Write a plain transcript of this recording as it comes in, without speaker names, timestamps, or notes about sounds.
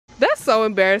so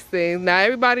embarrassing. Now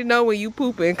everybody know when you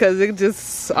pooping because it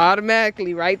just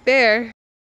automatically right there.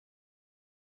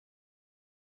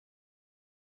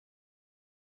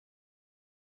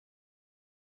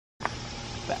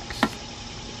 Facts.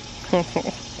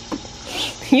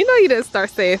 You know you didn't start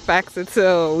saying facts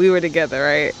until we were together,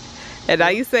 right? And now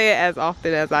you say it as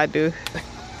often as I do.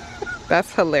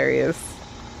 That's hilarious.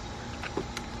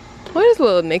 What is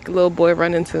little naked little boy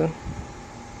running to?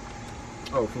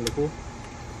 Oh, from the pool?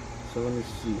 So let me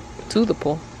see. To the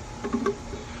pool.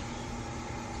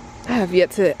 I have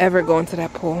yet to ever go into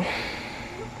that pool.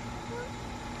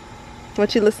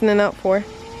 What you listening out for?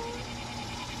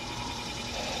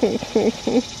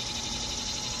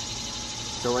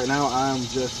 So right now I'm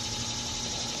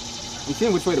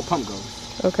seeing which way the pump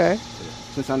goes. Okay.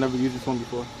 Since I never used this one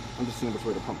before, I'm just seeing which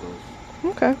way the pump goes.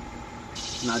 Okay.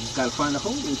 Now I just gotta find a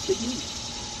hole and stick it in.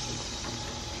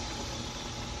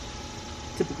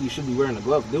 Typically you should be wearing a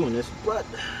glove doing this, but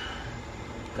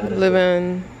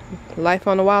living life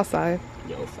on the wild side.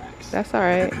 Yo, facts. That's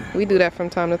alright. We do that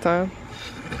from time to time.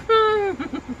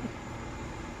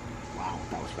 Wow,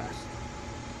 that was fast.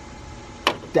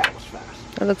 That was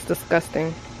fast. That looks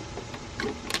disgusting.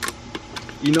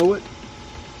 You know what?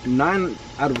 9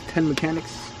 out of 10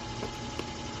 mechanics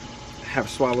have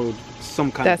swallowed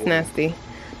some kind of oil. That's nasty.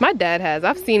 My dad has.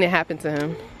 I've seen it happen to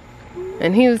him.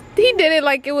 And he did it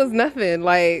like it was nothing.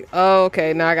 Like, oh,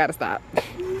 okay, now I gotta stop.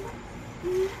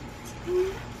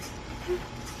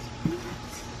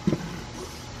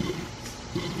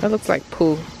 That looks like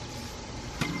poo.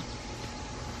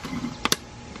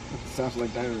 Sounds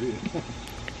like diarrhea.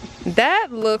 That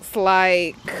looks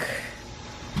like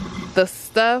the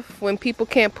stuff when people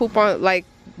can't poop on, like,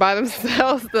 by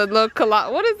themselves. The little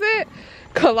what is it?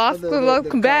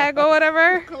 Colostomy bag or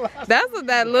whatever. That's what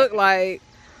that looked like.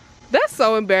 That's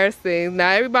so embarrassing.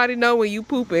 Now everybody know when you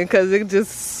pooping because it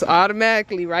just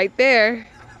automatically right there.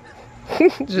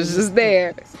 just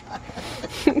there.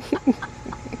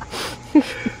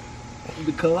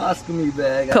 The colostomy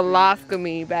bag.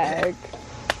 Colostomy bag.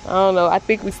 I don't know. I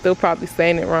think we still probably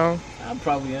saying it wrong. I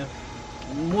probably am.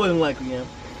 More than likely am.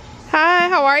 Hi,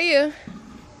 how are you?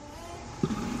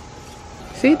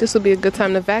 See, this will be a good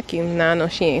time to vacuum. Now I know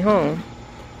she ain't home.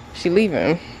 She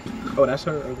leaving. Oh, that's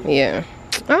her? Okay. Yeah.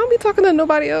 I don't be talking to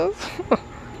nobody else.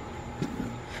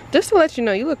 Just to let you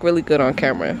know, you look really good on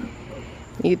camera.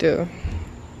 You do.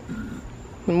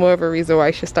 More of a reason why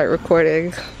you should start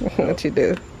recording what you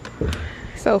do.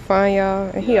 So fine, y'all.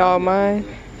 And he all mine.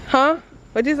 Huh?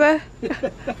 What'd you say?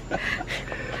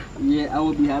 Yeah, I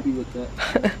would be happy with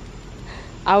that.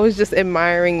 I was just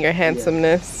admiring your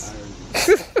handsomeness.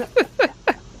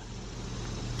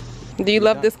 Do you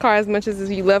love this car as much as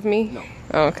you love me? No.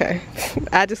 Oh, okay.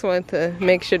 I just wanted to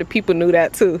make sure the people knew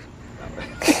that too.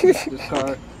 This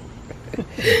car.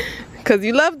 Because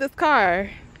you love this car.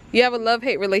 You have a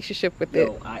love-hate relationship with it.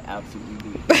 No, I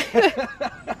absolutely do.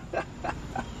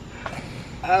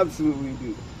 Absolutely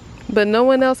do. But no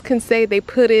one else can say they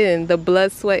put in the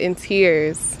blood, sweat, and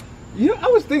tears. You know, I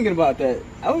was thinking about that.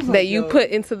 I was like, that you put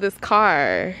into this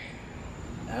car.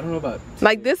 I don't know about.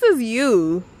 Like, this is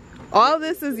you. All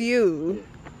this is you.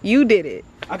 You did it.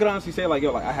 I could honestly say, like,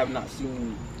 yo, like I have not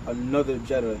seen another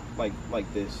Jetta like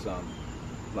this.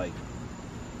 Like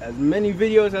as many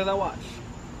videos as I watch.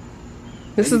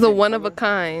 This is a one of a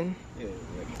kind. Yeah,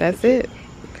 that's it.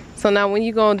 So now when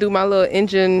you gonna do my little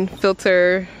engine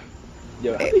filter?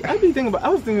 Yo, I be thinking about. I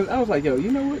was like, yo,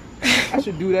 you know what? I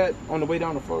should do that on the way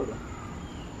down to Florida.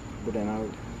 But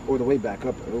then or the way back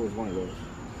up. It was one of those.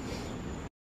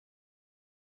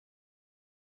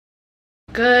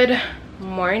 Good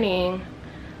morning.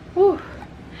 Whew.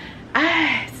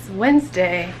 It's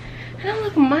Wednesday. And I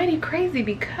look mighty crazy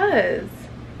because,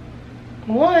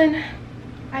 one,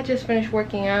 I just finished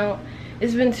working out.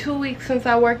 It's been 2 weeks since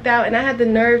I worked out, and I had the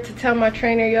nerve to tell my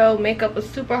trainer, yo, make up a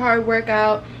super hard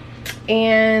workout.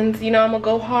 And, you know, I'm gonna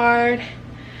go hard,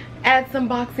 add some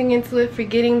boxing into it,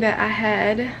 forgetting that I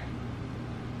had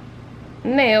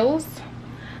nails.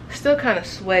 Still kind of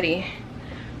sweaty.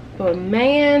 But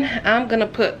man, I'm gonna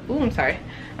put,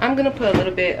 I'm gonna put a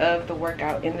little bit of the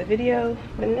workout in the video.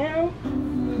 But now,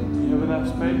 you have enough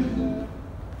space?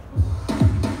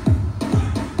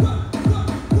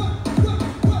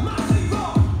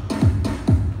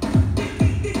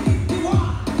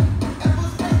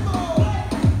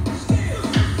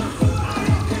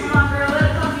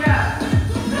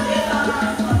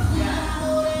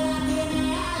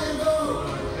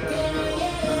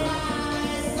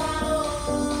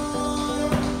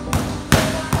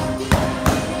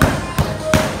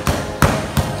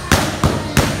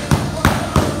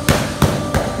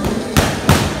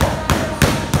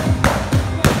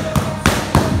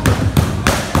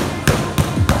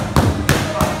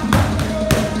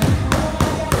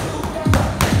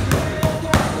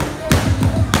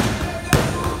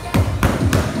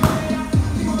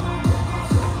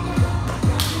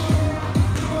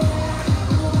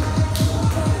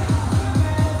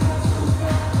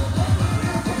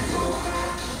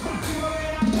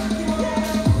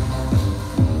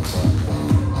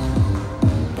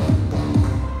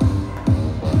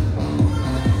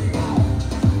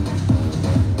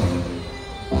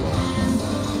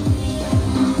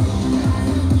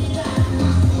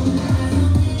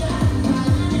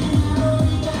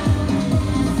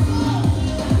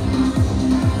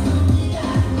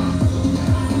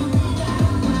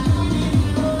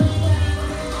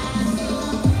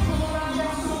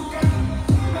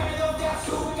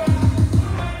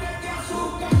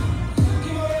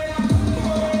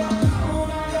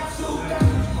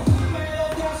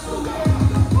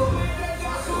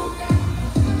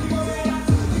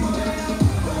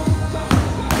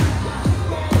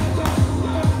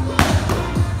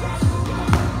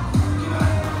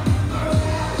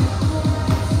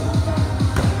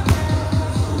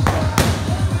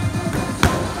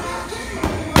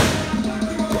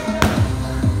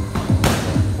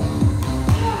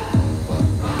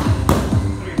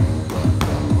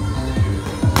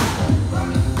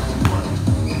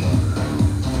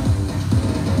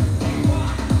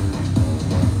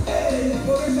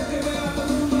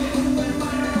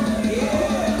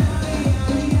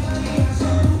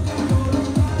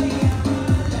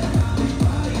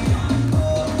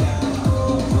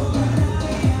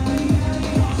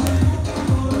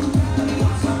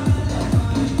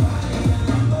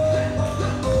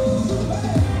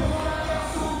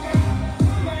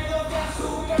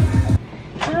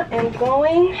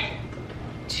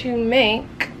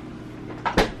 make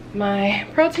my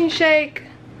protein shake.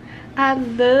 I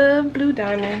love Blue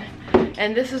Diamond,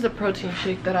 and this is a protein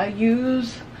shake that I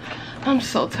use. I'm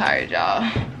so tired, y'all.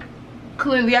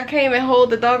 Clearly I can't even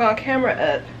hold the doggone camera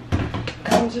up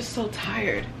because I'm just so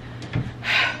tired.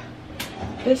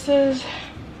 This is,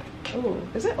 oh,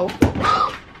 is it open?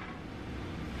 Oh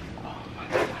my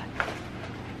god,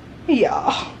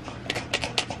 y'all.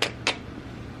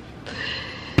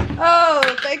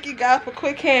 Oh, thank you God for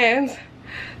quick hands.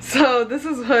 So this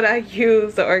is what I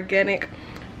use, the organic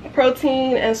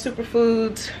protein and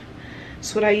superfoods.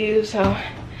 That's what I use. So,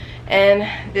 and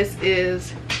this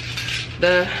is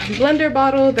the blender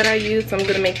bottle that I use. So I'm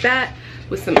gonna make that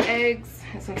with some eggs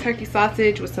and some turkey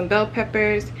sausage with some bell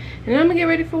peppers, and then I'm gonna get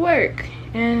ready for work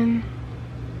and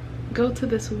go to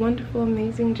this wonderful,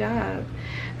 amazing job.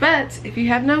 But if you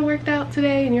have not worked out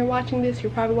today and you're watching this,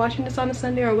 you're probably watching this on a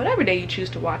Sunday or whatever day you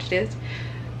choose to watch this,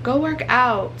 go work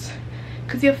out,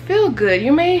 because you'll feel good.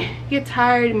 You may get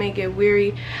tired, you may get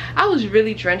weary. I was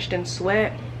really drenched in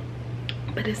sweat,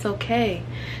 but it's okay,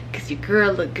 because your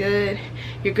girl look good.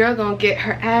 Your girl gonna get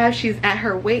her abs. She's at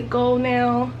her weight goal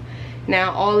now.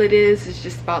 Now all it is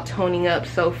just about toning up.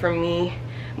 So for me,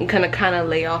 I'm gonna kind of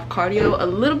lay off cardio a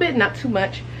little bit, not too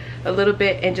much, a little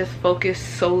bit, and just focus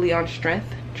solely on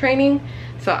strength training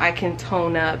so I can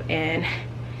tone up, and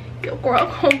your girl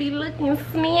gonna be looking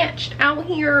snatched out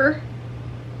here.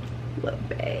 Look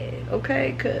bad,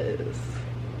 okay? Cause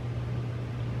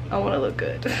I want to look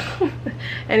good.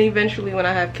 And eventually when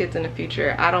I have kids in the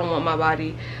future, I don't want my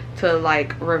body to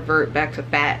like revert back to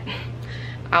fat.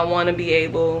 I want to be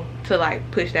able to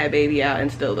like push that baby out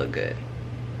and still look good.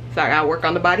 So I gotta work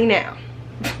on the body now.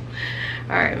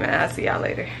 All right, man, I'll see y'all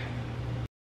later.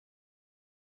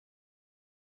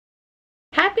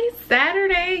 Happy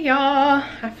Saturday, y'all.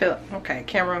 I feel okay.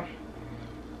 Camera.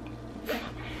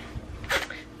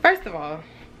 First of all,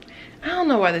 I don't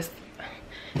know why this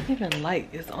even light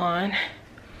is on.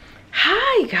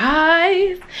 Hi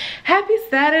guys, happy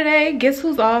Saturday. Guess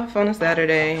who's off on a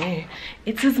Saturday?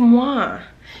 It's moi,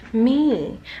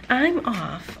 me. I'm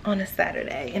off on a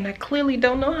Saturday, and I clearly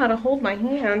don't know how to hold my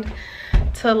hand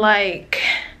to like,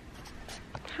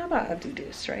 how about I do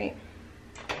this, right?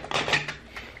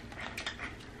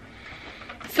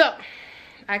 So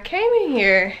I came in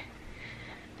here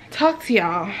to talk to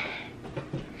y'all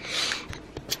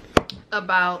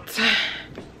about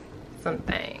some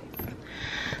things.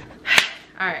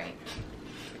 All right,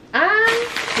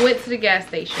 I went to the gas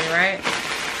station, right?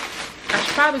 I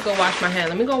should probably go wash my hands.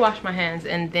 Let me go wash my hands,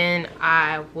 and then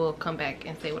I will come back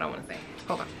and say what I want to say.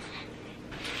 Hold on.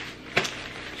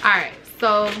 All right,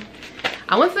 so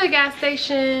I went to the gas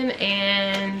station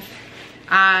and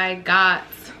I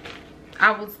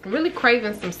was really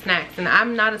craving some snacks, and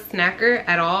I'm not a snacker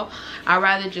at all. I'd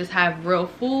rather just have real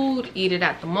food, eat it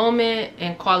at the moment,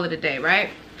 and call it a day, right?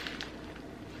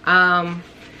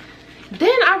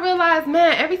 Then I realized,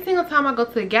 man, every single time I go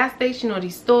to the gas station or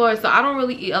these stores, so I don't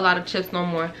really eat a lot of chips no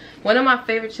more. One of my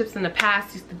favorite chips in the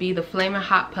past used to be the Flamin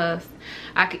Hot Puffs.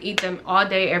 I could eat them all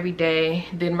day, every day.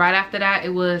 Then right after that, it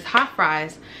was hot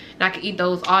fries, and I could eat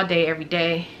those all day, every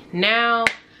day. Now,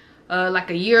 like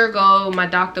a year ago, my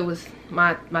doctor was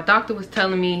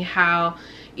telling me how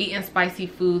eating spicy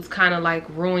foods kind of like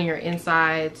ruin your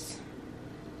insides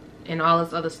and all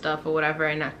this other stuff or whatever.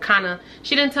 And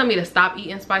she didn't tell me to stop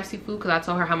eating spicy food, because I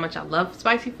told her how much I love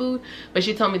spicy food, but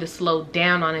she told me to slow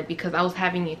down on it because I was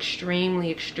having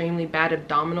extremely bad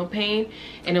abdominal pain,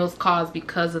 and it was caused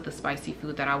because of the spicy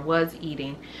food that I was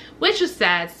eating, which was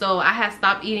sad. So I had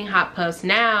stopped eating hot puffs.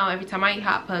 Now every time I eat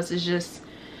hot puffs, it just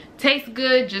tastes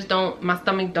good, just my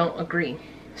stomach don't agree.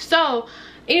 So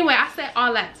anyway, I said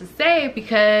all that to say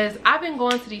because I've been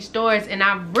going to these stores, and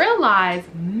I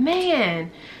realized,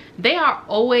 man,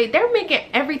 they're making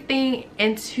everything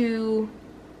into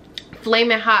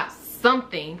Flamin' Hot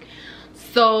something.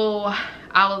 So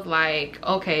I was like,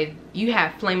 okay, you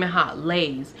have Flamin' Hot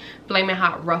Lay's, Flamin'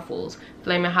 Hot Ruffles,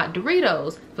 Flamin' Hot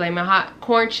Doritos, Flamin' Hot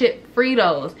Corn Chip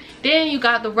Fritos. Then you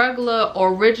got the regular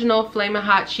original Flamin'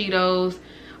 Hot Cheetos.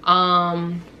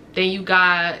 Then you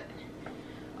got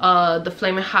the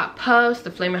Flamin' Hot Puffs, the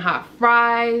Flamin' Hot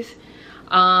Fries.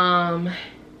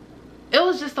 It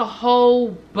was just a whole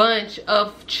bunch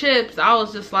of chips. I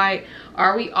was just like,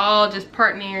 are we all just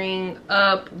partnering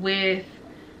up with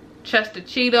Chester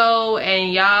Cheeto,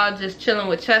 and y'all just chilling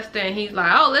with Chester, and he's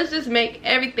like, oh, let's just make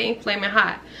everything Flamin'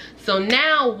 Hot. So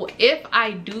now if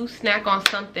I do snack on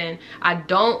something, I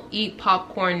don't eat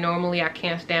popcorn normally. I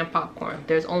can't stand popcorn.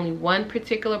 There's only one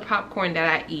particular popcorn that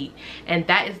I eat, and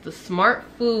that is the Smart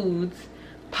Foods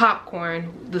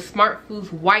popcorn, the Smart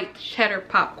Foods white cheddar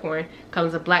popcorn.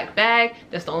 Comes in a black bag.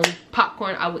 That's the only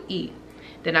popcorn I would eat.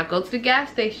 Then I go to the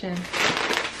gas station,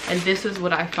 and this is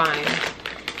what I find.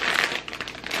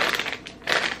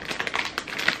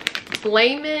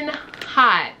 Flamin'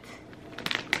 Hot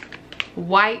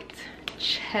white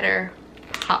cheddar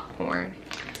popcorn.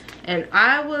 And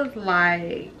I was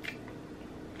like,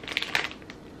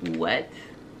 what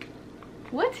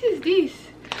is this?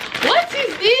 What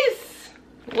is this?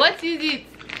 What is it?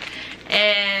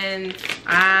 And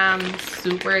I'm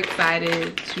super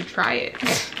excited to try it.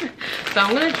 So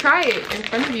I'm gonna try it in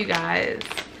front of you guys,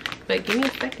 but give me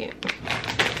a second.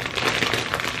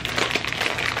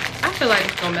 I feel like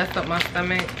it's gonna mess up my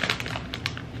stomach.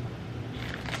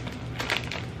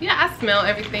 Yeah, I smell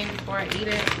everything before I eat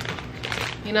it.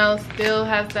 You know, still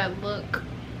has that look.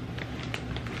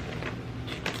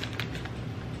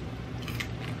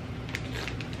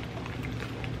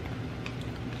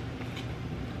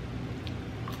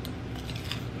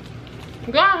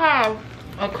 You gotta have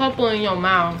a couple in your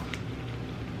mouth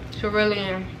to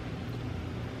really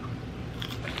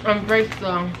embrace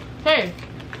the taste.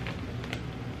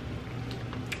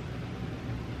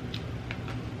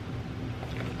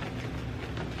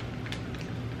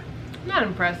 Not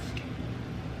impressed.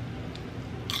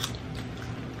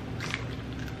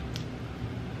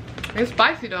 It's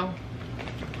spicy though,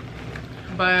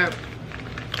 but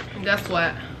guess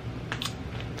what?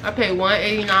 I paid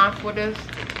 $1.89 for this.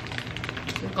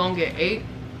 It's gonna get 8.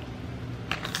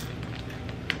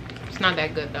 It's not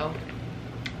that good though.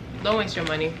 Don't waste your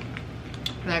money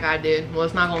like I did. Well,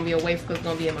 it's not gonna be a waste because it's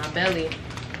gonna be in my belly,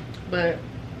 but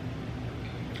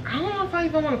I don't know if I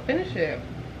even want to finish it.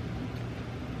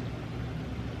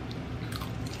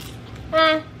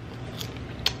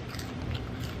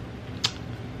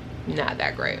 Not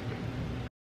that great.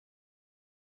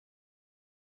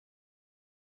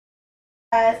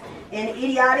 And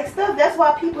idiotic stuff. That's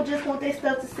why people just want their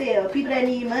stuff to sell. People that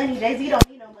need money, Jay-Z don't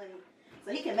need no money,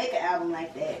 so he can make an album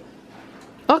like that.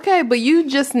 Okay, but you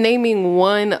just naming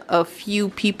one of few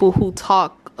people who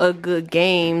talk a good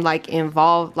game, like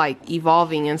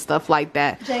evolving and stuff like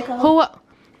that. J. Cole. Who?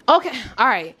 Okay, all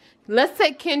right. Let's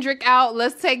take Kendrick out.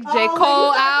 Let's take J.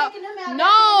 Cole out.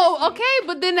 No, okay,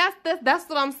 but then that's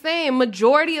what I'm saying.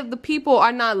 Majority of the people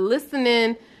are not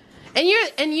listening,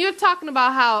 and you're talking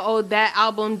about how that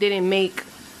album didn't make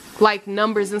like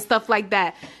numbers and stuff like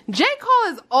that. J.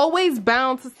 Cole is always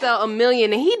bound to sell 1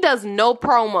 million, and he does no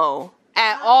promo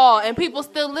at all, and people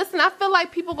still listen. I feel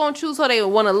like people gonna choose who they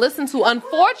want to listen to.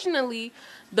 Unfortunately,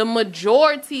 the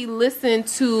majority listen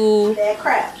to that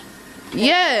crap.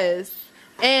 Yes.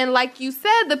 And like you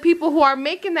said, the people who are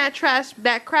making that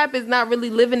crap is not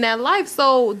really living that life.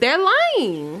 So they're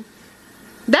lying.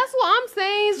 That's what I'm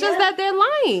saying. It's just that they're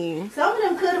lying. Some of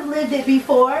them could have lived it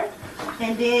before,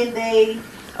 and then they...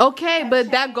 Okay,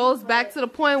 but that goes back to the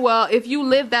point, well, if you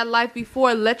lived that life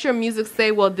before, let your music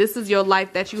say, well, this is your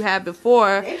life that you had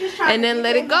before, and then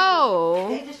let it go.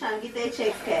 They're just trying to get their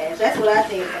checks cashed. That's what I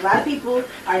think. A lot of people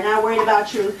are not worried about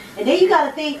truth. And then you got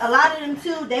to think, a lot of them,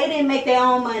 too, they didn't make their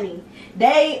own money.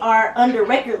 They are under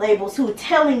record labels who are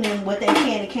telling them what they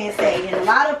can and can't say. And a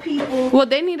lot of people... Well,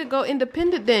 they need to go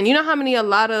independent then. You know how many a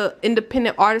lot of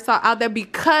independent artists are out there?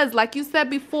 Because, like you said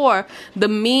before, the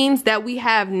means that we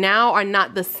have now are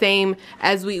not the same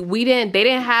as they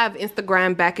didn't have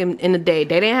Instagram back in the day.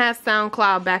 They didn't have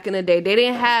SoundCloud back in the day. They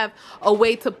didn't have a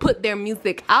way to put their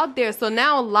music out there. So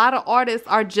now a lot of artists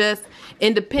are just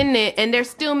independent, and they're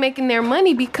still making their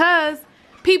money because...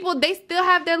 people, they still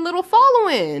have their little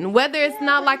following, whether it's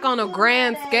not like on a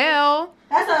grand scale.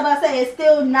 That's what I'm about to say. It's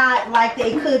still not like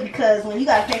they could, because when you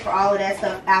got to pay for all of that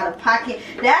stuff out of pocket,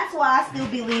 that's why I still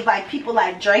believe like people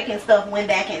like Drake and stuff went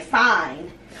back and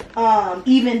signed.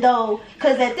 Even though,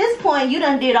 because at this point you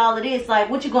done did all of this, like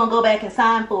what you gonna go back and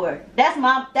sign for? That's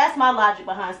my logic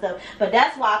behind stuff. But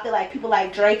that's why I feel like people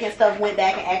like Drake and stuff went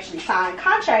back and actually signed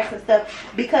contracts and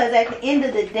stuff, because at the end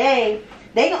of the day,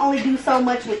 they can only do so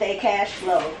much with their cash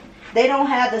flow. They don't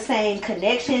have the same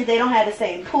connections. They don't have the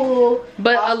same pool.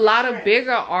 But a lot of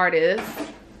bigger artists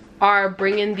are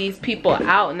bringing these people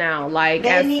out now. Like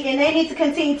they need to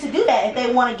continue to do that if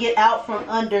they want to get out from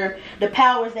under the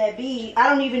powers that be. I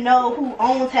don't even know who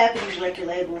owns half of these record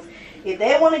labels. If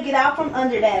they want to get out from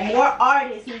under that, more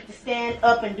artists need to stand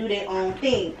up and do their own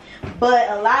thing.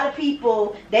 But a lot of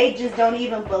people, they just don't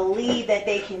even believe that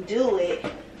they can do it.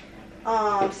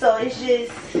 So it's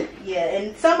just, yeah.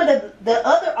 And some of the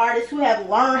other artists who have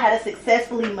learned how to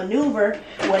successfully maneuver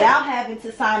without having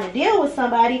to sign a deal with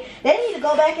somebody, they need to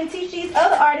go back and teach these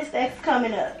other artists that's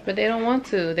coming up. But they don't want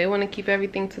to. They want to keep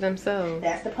everything to themselves.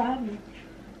 That's the problem.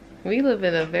 We live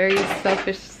in a very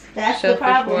selfish, that's the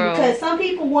problem world. because some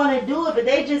people want to do it, but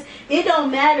they just, it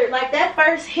don't matter. Like that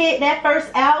first hit, that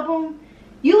first album,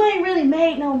 you ain't really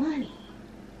made no money.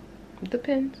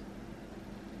 Depends.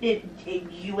 You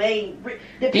ain't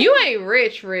you ain't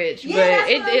rich, yeah,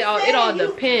 but it all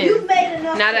depends. You made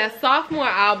enough. Now that sophomore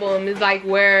album is like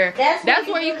where that's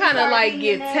where you kind of like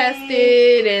get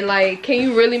tested and like, can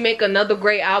you really make another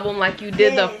great album like you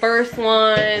did the first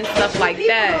one, stuff like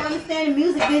that. People don't understand the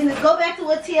music business. Go back to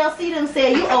what TLC them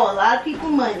said. You owe a lot of people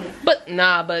money. But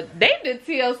nah, but they did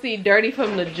TLC dirty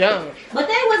from the jump. But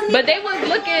they wasn't. But they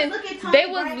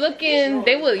was looking.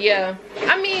 Yeah.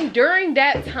 I mean, during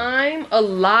that time, a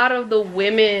lot of the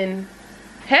women,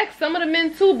 heck, some of the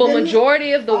men too, but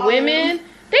majority of the women,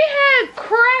 they had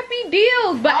crappy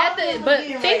deals. But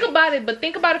think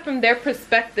about it from their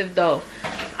perspective though.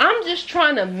 I'm just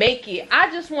trying to make it.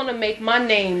 I just want to make my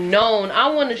name known. I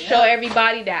want to show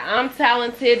everybody that I'm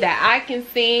talented, that I can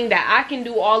sing, that I can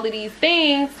do all of these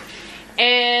things.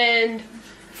 And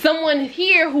someone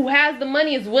here who has the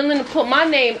money is willing to put my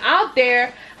name out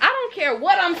there. I don't care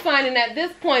what I'm signing at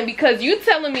this point, because you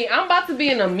telling me I'm about to be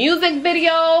in a music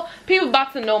video, people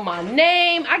about to know my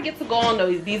name, I get to go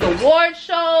on these award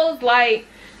shows. Like,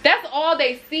 that's all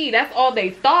they see, that's all they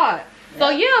thought. So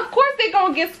yeah, of course they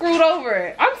gonna get screwed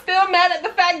over. I'm still mad at the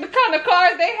fact the kind of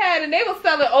cars they had, and they were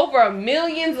selling over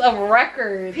millions of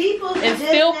records. People and just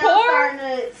still poor.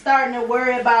 Starting to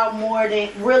worry about more than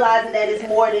realizing that it's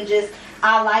more than just,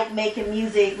 I like making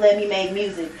music, let me make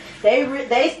music.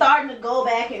 They starting to go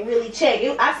back and really check.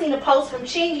 I seen a post from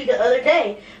Chingy the other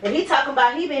day, and he talking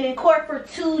about he been in court for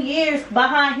 2 years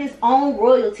behind his own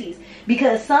royalties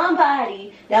because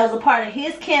somebody that was a part of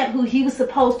his camp who he was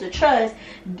supposed to trust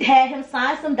had him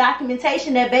sign some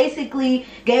documentation that basically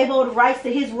gave all the rights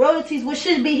to his royalties, which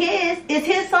should be his. It's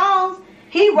his songs.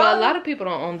 He wrote. But a lot of people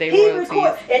don't own their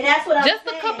royalties. And that's what I'm saying.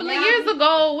 Just a couple of years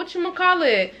ago,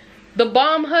 whatchamacallit, the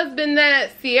bomb husband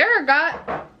that Sierra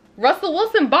got, Russell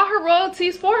Wilson bought her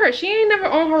royalties for her. She ain't never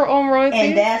owned her own royalties.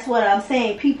 And that's what I'm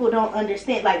saying. People don't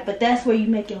understand. Like, but that's where you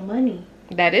make your money.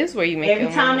 That is where you make your money.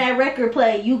 Every time that record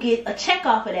play, you get a check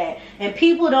off of that. And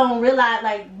people don't realize,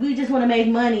 like, we just want to make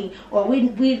money. Or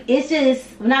it's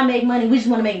just not make money. We just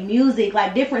want to make music.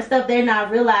 Like, different stuff they're not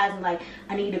realizing. Like,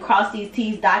 I need to cross these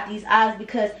T's, dot these I's,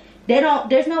 because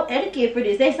there's no etiquette for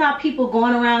this. There's not people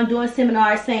going around doing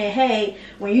seminars saying, hey,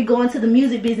 when you go into the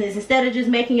music business, instead of just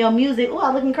making your music, oh,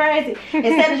 I'm looking crazy.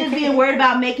 Instead of just being worried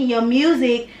about making your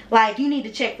music, like, you need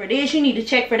to check for this, you need to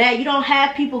check for that. You don't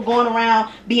have people going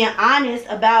around being honest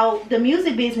about the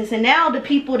music business. And now the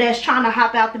people that's trying to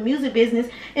hop out the music business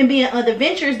and be in other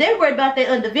ventures, they're worried about their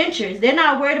other ventures. They're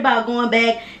not worried about going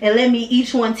back and let me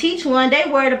each one teach one. They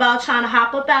worried about trying to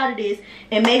hop up out of this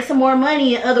and make some more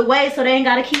money in other ways, so they ain't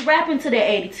got to keep rapping to their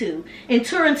 82 and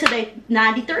touring to their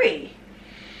 93.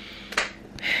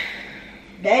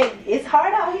 It's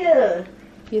hard out here.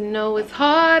 You know it's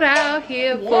hard out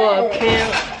here for a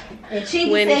pimp. And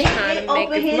Chingy when said he's trying to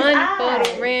make his money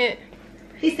for the rent.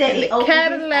 He said and the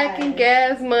Cadillac and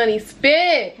gas money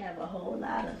spent. Have a whole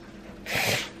lot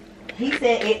of. He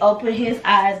said it opened his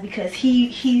eyes because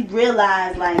he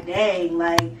realized, like, dang,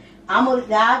 like, now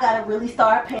I gotta really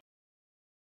start paying